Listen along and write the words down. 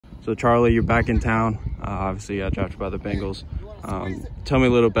So Charlie, you're back in town. Obviously you got drafted by the Bengals. Tell me a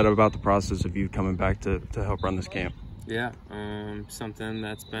little bit about the process of you coming back to help run this camp. Yeah, something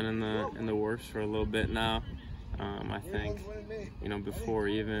that's been in the works for a little bit now. I think, before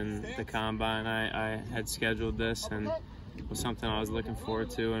even the combine, I had scheduled this, and it was something I was looking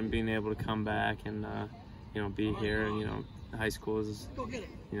forward to, and being able to come back and be here. High school is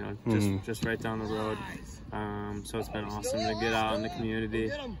just right down the road, so it's been awesome to get out in the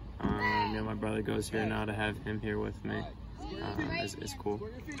community. My brother goes here now, to have him here with me is cool.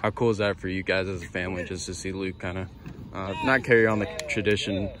 How cool is that for you guys as a family, just to see Luke kind of not carry on the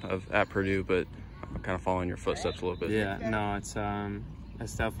tradition of at Purdue, but kind of follow in your footsteps a little bit? Yeah, no, it's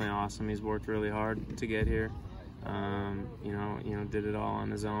definitely awesome. He's worked really hard to get here. Did it all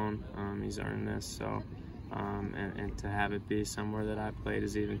on his own. He's earned this, so and to have it be somewhere that I played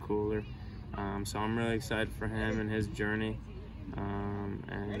is even cooler. So I'm really excited for him and his journey.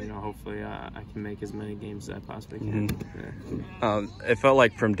 And hopefully I can make as many games as I possibly can. Yeah. It felt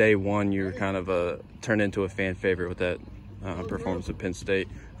like from day one you were kind of turned into a fan favorite with that performance at Penn State.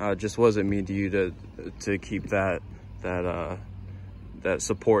 Just what does it mean to you to keep that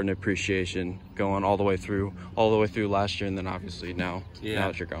support and appreciation going all the way through last year, and then obviously now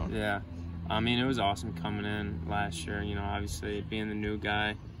that you're gone? Yeah, I mean, it was awesome coming in last year. Obviously being the new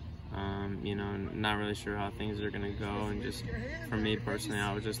guy. Not really sure how things are going to go, and just for me personally,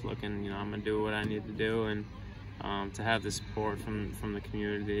 I was just looking, I'm going to do what I need to do, and to have the support from the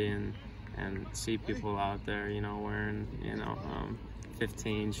community and see people out there, wearing,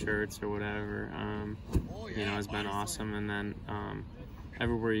 15 shirts or whatever, has been awesome. And then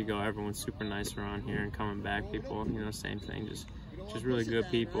everywhere you go, everyone's super nice around here, and coming back, people, same thing, just really good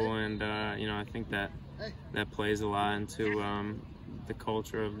people. And, I think that plays a lot into the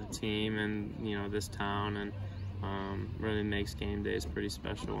culture of the team and this town, and really makes game days pretty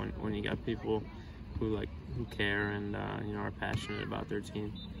special when you got people who care and are passionate about their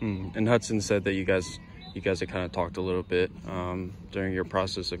team. And Hudson said that you guys had kind of talked a little bit during your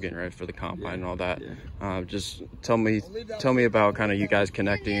process of getting ready for the combine and all that. Just tell me about kind of you guys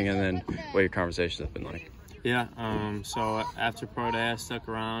connecting, and then what your conversations have been like. Yeah, so after pro day I stuck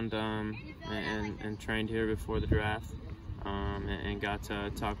around and trained here before the draft. And got to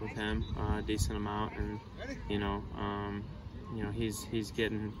talk with him a decent amount, and he's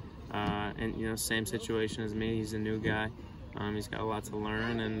getting in same situation as me. He's a new guy. He's got a lot to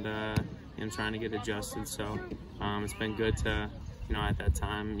learn, and trying to get adjusted. So it's been good to at that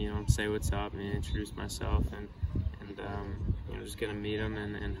time say what's up and introduce myself, and just get to meet him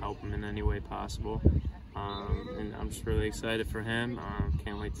and help him in any way possible. And I'm just really excited for him.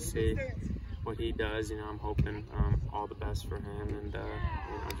 Can't wait to see what he does. I'm hoping all the best for him, and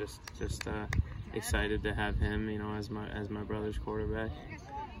just excited to have him as my brother's quarterback.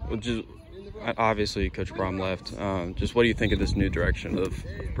 Well, just obviously Coach Brom left. Just what do you think of this new direction of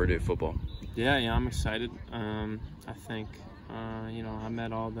Purdue football? Yeah, I'm excited. I think I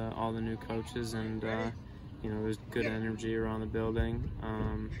met all the new coaches, and there's good energy around the building.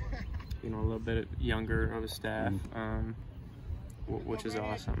 A little bit younger of a staff. Which is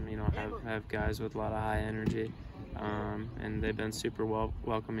awesome. Have guys with a lot of high energy, and they've been super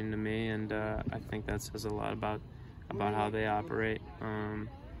welcoming to me, and I think that says a lot about how they operate. I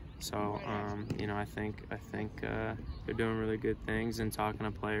think they're doing really good things, and talking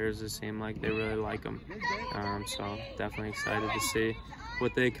to players, it seemed like they really like them. So definitely excited to see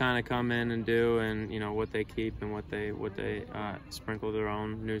what they kind of come in and do, and what they keep and what they sprinkle their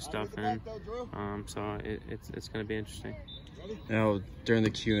own new stuff in. So it's going to be interesting. Now, during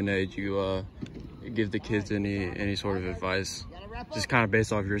the Q&A, do you give the kids any sort of advice, just kind of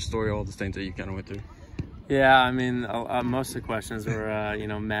based off your story, all the things that you kind of went through? Yeah, I mean, most of the questions were,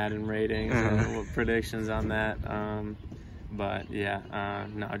 Madden ratings and predictions on that. But yeah,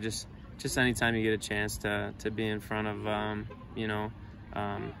 no, just anytime you get a chance to be in front of,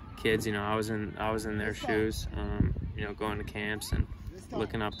 kids, I was in their shoes, going to camps and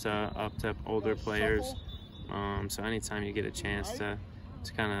looking up to older players. So anytime you get a chance to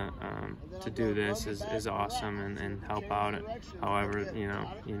kind of to do this is awesome, and help out. However,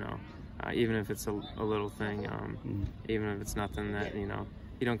 even if it's a little thing, even if it's nothing that you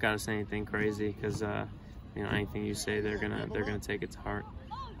don't gotta say anything crazy, because anything you say they're gonna take it to heart.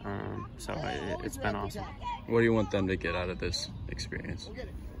 So it's been awesome. What do you want them to get out of this experience?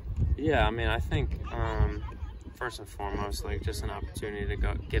 Yeah, I mean, I think first and foremost, just an opportunity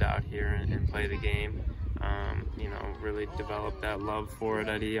to get out here and play the game. Really develop that love for it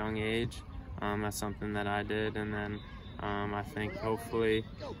at a young age. That's something that I did, and then I think hopefully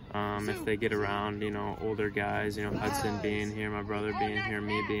if they get around, you know, older guys, you know, Hudson being here, my brother being here,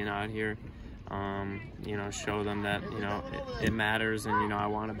 me being out here, you know, show them that, you know, it matters, and, you know, I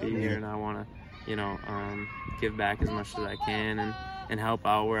want to be here, and I want to, you know, give back as much as I can, and help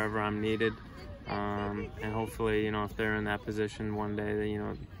out wherever I'm needed. And hopefully, you know, if they're in that position one day, that, you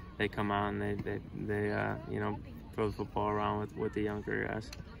know, they come out and they you know, throw the football around with the younger guys.